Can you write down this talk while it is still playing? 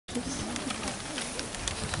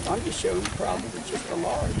I'm just showing probably just a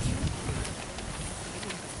large.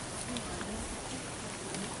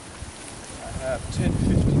 I have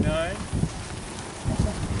 10:59.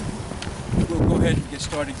 We'll go ahead and get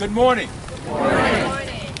started. Good morning. Good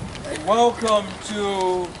morning. And welcome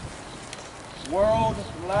to World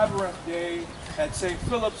Labyrinth Day at St.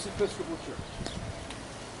 Philip's Episcopal Church.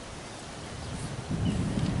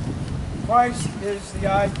 Christ is the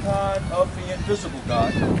icon of the invisible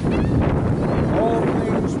God. All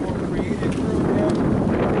things were created through him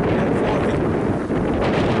and for him.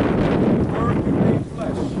 The Word became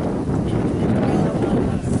flesh.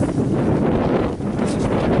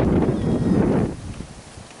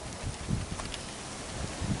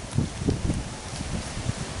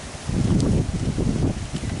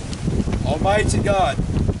 Almighty God,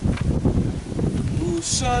 whose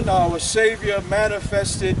Son, our Savior,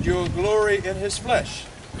 manifested your glory in his flesh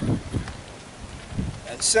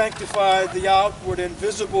and sanctified the outward and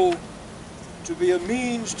visible to be a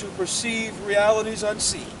means to perceive realities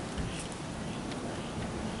unseen.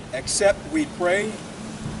 Accept, we pray,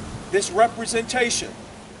 this representation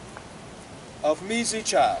of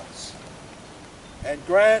MAH00069 and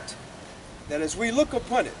grant that as we look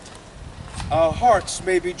upon it, our hearts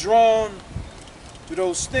may be drawn to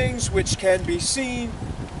those things which can be seen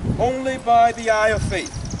only by the eye of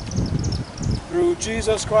faith. Through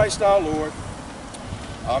Jesus Christ our Lord.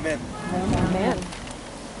 Amen. Amen.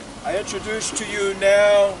 I introduce to you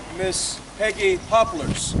now Miss Peggy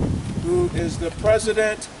Poplars, who is the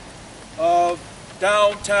president of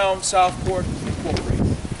Downtown Southport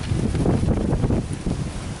Incorporated.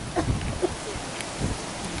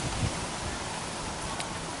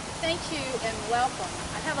 Thank you and welcome.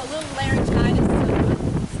 I have a little laryngitis,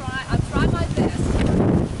 so I'll try my best.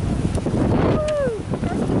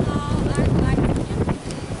 First of all, I'd like to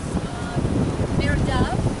introduce Mayor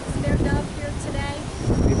Dove. Is Mayor Dove here today?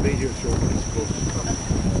 He'll be here shortly, supposed to come.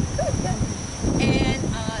 And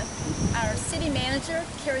our city manager,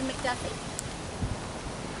 Carrie McDuffie.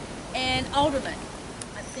 And Alderman,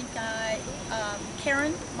 I think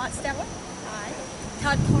Karen Mottsteller. Hi.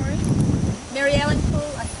 Todd Corey. Mary Ellen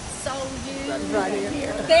Poole, I saw you Right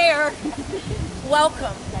here. there.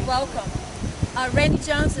 Welcome, welcome. Randy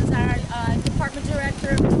Jones is our Department Director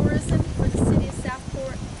of Tourism for the City of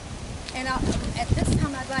Southport. And at this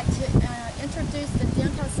time I'd like to introduce the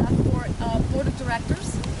Downtown Southport Board of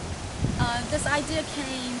Directors. This idea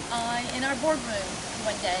came in our boardroom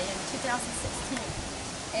one day in 2016.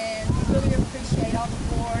 And we really appreciate all the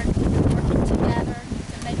board working together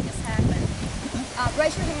to make this happen.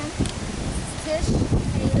 Raise your hand. Tish,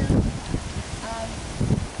 Hayden,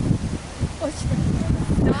 what's your name?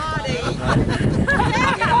 Dottie.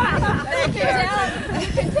 You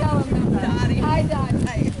can tell them. Dottie. Hi,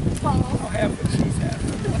 Dottie. Paul. I'll have what she's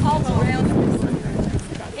having. Paul's around.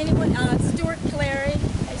 Anyone? Stuart Clary.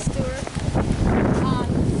 Hey, Stuart.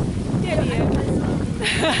 Debbie Evans.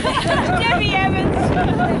 Debbie Evans.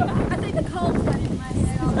 I think the cold's running in my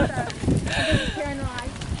head also. Karen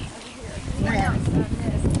Wright over here.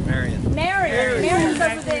 Marion's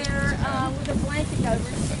over there with a blanket over.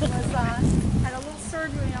 She was had a little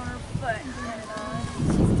surgery on her foot, and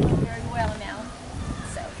she's doing very well now.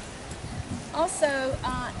 So, also,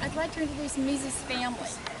 I'd like to introduce Mises'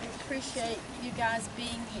 family. We appreciate you guys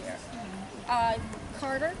being here.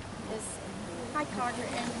 Carter is hi Carter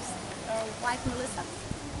and his wife Melissa.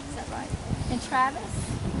 Is that right? And Travis.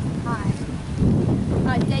 Hi.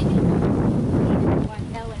 David.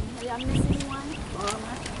 Ellen. Did I miss anyone?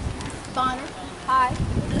 Bonner. Hi.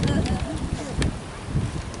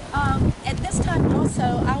 At this time also,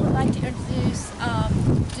 I would like to introduce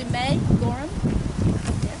Demay Gorham.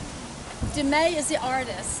 Demay is the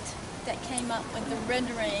artist that came up with the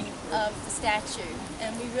rendering of the statue,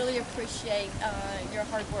 and we really appreciate your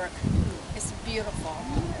hard work. It's beautiful.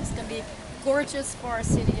 It's going to be gorgeous for our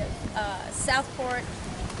city of Southport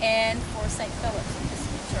and for St. Philip's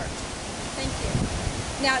Episcopal Church. Thank you.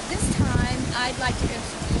 Now at this time, I'd like to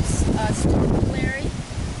introduce Stuart Clary.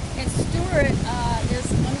 And Stuart is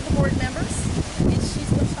one of the board members, and she's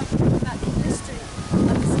going to talk about the history of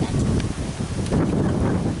the statue.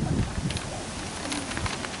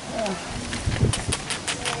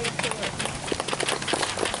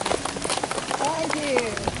 Thank you.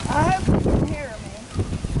 I hope you can hear me.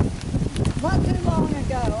 Not too long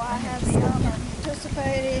ago, I had the honor of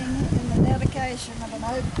participating in the dedication of an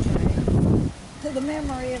oak tree to the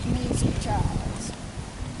memory of MAH00069.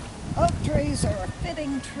 Oak trees are a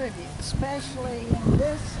fitting tribute, especially in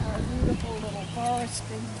this, our beautiful little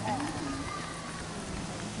forested town.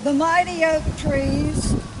 The mighty oak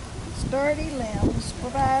trees, sturdy limbs,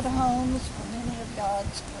 provide homes for many of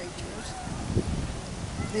God's creatures.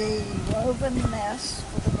 the woven nests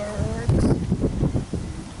for the birds,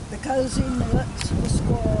 the cozy nooks for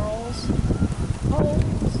squirrels,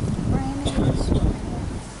 holes, crannies for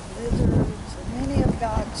lizards, and many of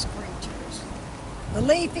God's creatures. The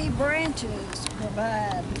leafy branches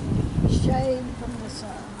provide shade from the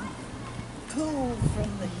sun, cool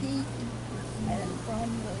from the heat, and from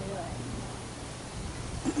the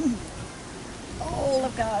rain. All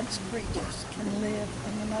of God's creatures can live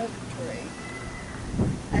in an oak tree,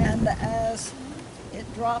 and as it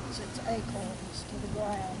drops its acorns to the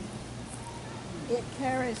ground, it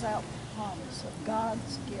carries out the promise of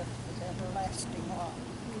God's gift of everlasting life.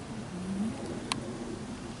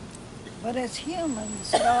 But as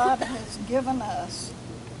humans, God has given us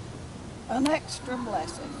an extra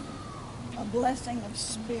blessing, a blessing of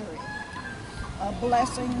spirit, a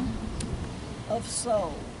blessing of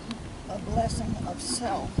soul, a blessing of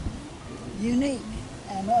self, unique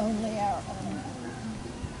and only our own.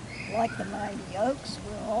 Like the mighty oaks,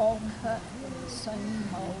 we're all cut from the same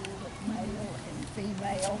mold of male and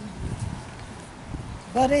female,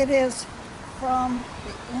 but it is from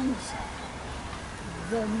the inside,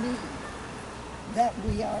 the me, that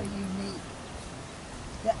we are unique,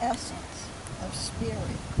 the essence of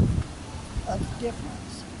spirit, of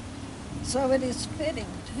difference. So it is fitting,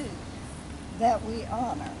 too, that we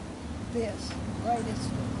honor this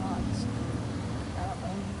greatest of gods, our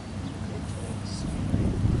own individual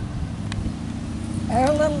spirit.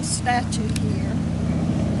 Our little statue here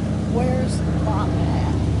wears the clock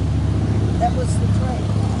hat that was the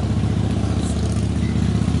trademark.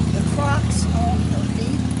 The Crocs on her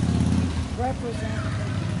feet represent a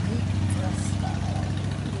unique dress style.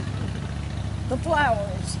 The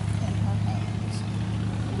flowers in her hands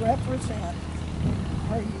represent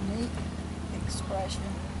her unique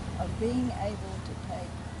expression of being able to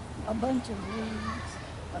take a bunch of weeds,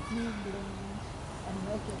 a few blooms, and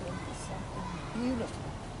make it into something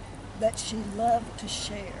beautiful that she loved to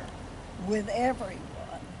share with everyone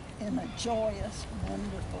in a joyous,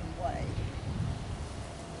 wonderful way.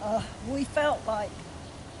 We felt like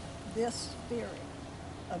this spirit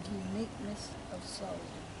of uniqueness of soul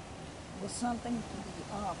was something to be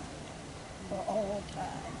honored for all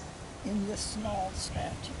time in this small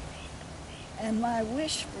statue. And my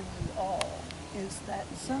wish for you all is that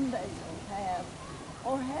someday you'll have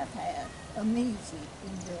or have had a Maisie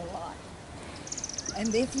in your life.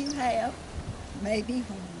 And if you have, maybe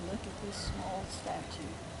when you look at this small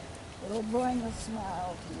statue, it'll bring a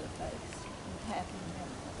smile to your face with happy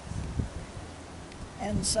memories.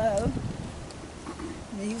 And so,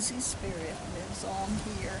 Maisie's spirit lives on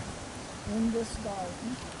here in this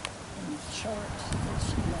garden, in the church that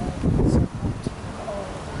she loved so much with all of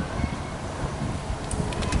her heart.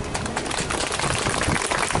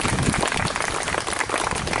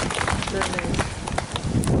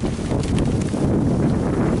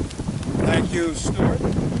 Thank you, Stuart.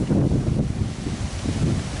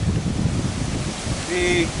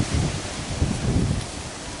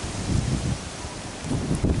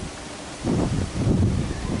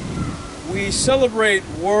 We celebrate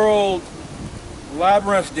World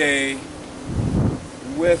Labyrinth Day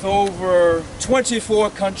with over 24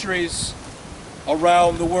 countries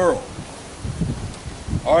around the world.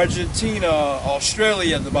 Argentina,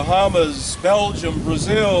 Australia, the Bahamas, Belgium,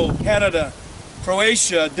 Brazil, Canada,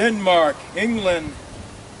 Croatia, Denmark, England,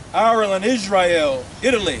 Ireland, Israel,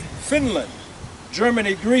 Italy, Finland,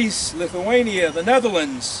 Germany, Greece, Lithuania, the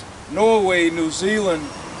Netherlands, Norway, New Zealand,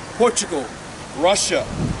 Portugal, Russia,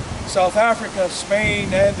 South Africa,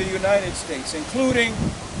 Spain, and the United States, including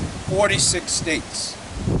 46 states.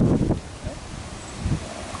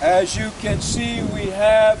 As you can see, we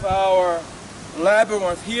have our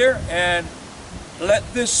labyrinth here, and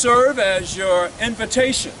let this serve as your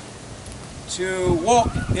invitation to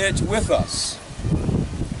walk it with us.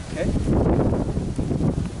 Okay?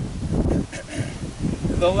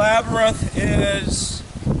 The labyrinth is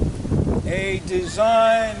a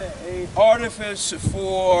design, an artifice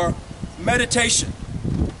for meditation.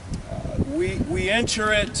 We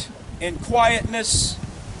enter it in quietness.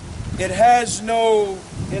 It has no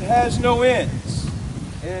ends.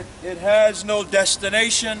 It has no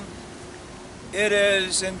destination. It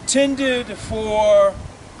is intended for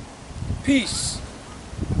peace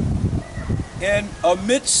in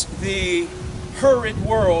amidst the hurried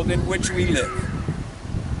world in which we live.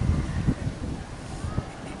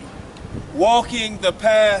 Walking the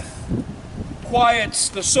path quiets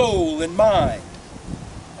the soul and mind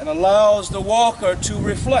and allows the walker to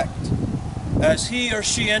reflect as he or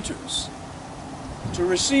she enters, to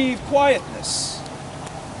receive quietness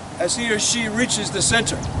as he or she reaches the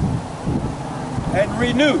center, and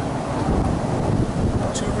renew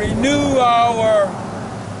to renew our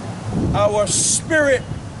spirit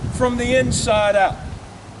from the inside out.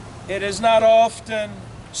 It is not often,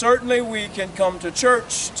 certainly we can come to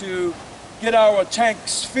church to get our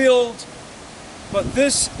tanks filled, but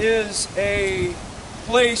this is a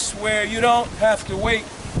place where you don't have to wait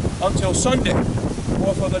until Sunday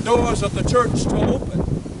or for the doors of the church to open.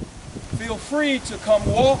 Feel free to come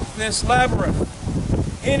walk this labyrinth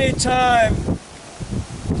anytime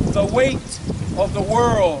the weight of the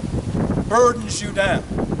world burdens you down,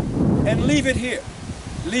 and leave it here.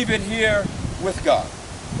 Leave it here with God.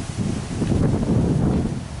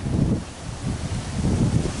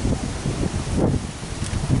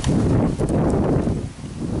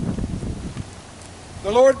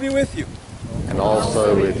 The Lord be with you. And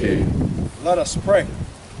also with you. Let us pray.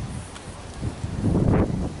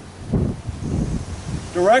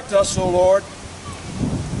 Direct us, O Lord,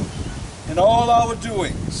 in all our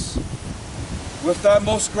doings with thy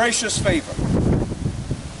most gracious favor,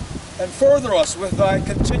 and further us with thy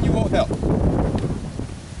continual help,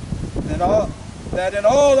 that in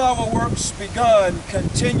all our works begun,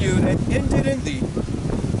 continued, and ended in thee,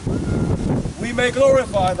 we may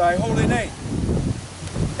glorify thy holy name,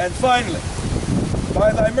 and finally,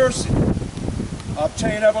 by thy mercy,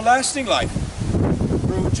 obtain everlasting life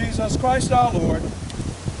through Jesus Christ our Lord.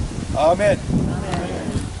 Amen.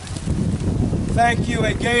 Thank you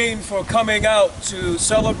again for coming out to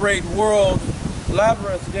celebrate World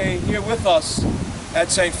Labyrinth Day here with us at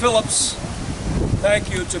St. Philip's.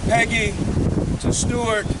 Thank you to Peggy, to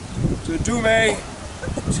Stuart, to Dume,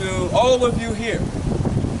 to all of you here.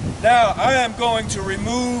 Now I am going to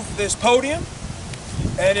remove this podium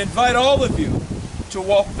and invite all of you to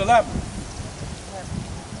walk the labyrinth.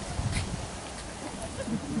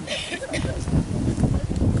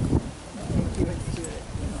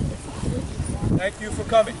 Thank you for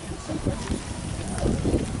coming.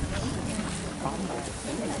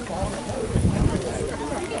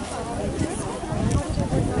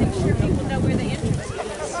 Make sure people know where the entrance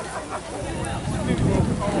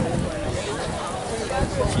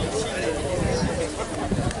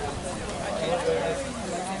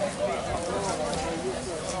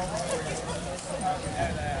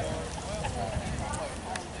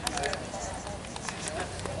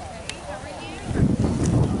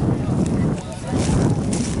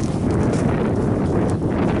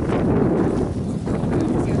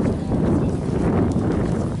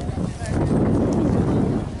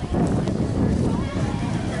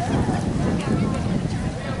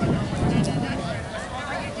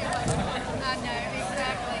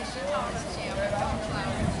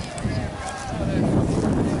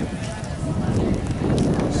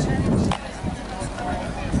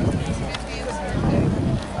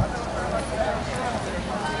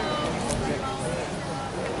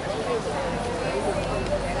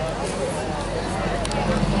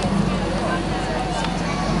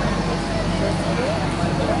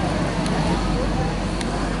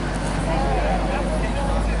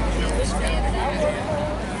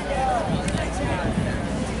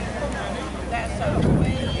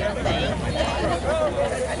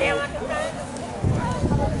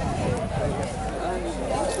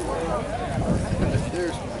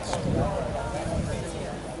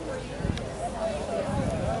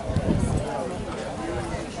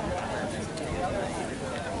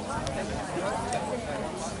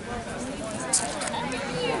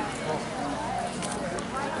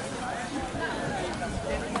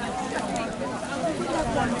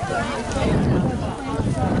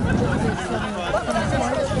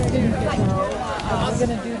We're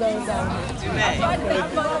gonna do those.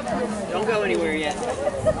 Don't go anywhere yet.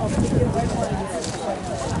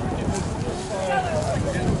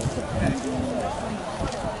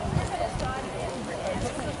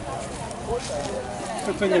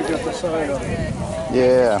 Good thing you got the sign on it.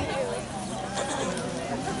 Yeah.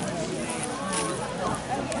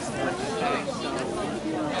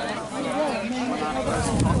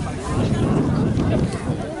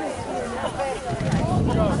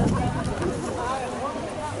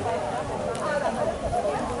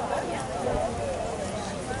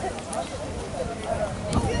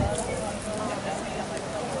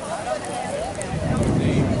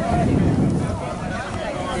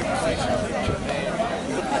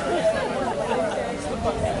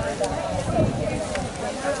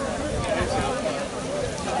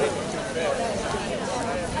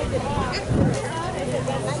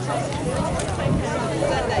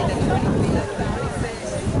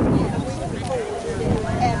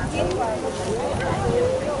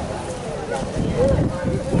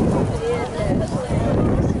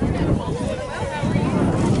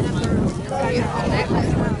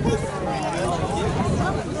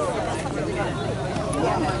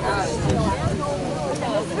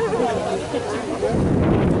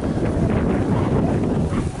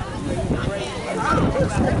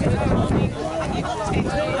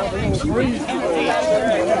 I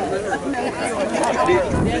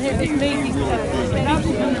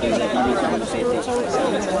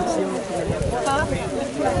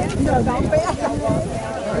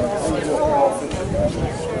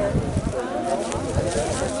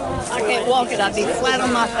can't walk it. I'd be flat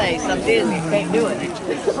on my face. I'm dizzy. Can't do it.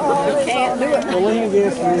 Can't do it. Well, let me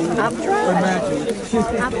guess. I'm trying.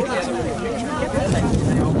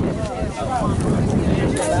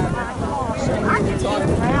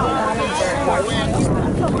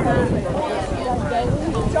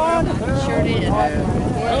 Sure did.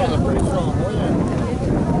 That was a pretty strong wind.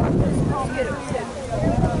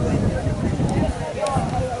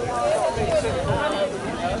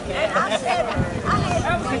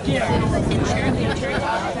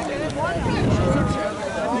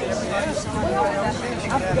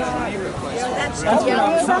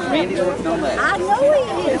 I know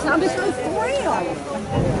he is. I'm so thrilled.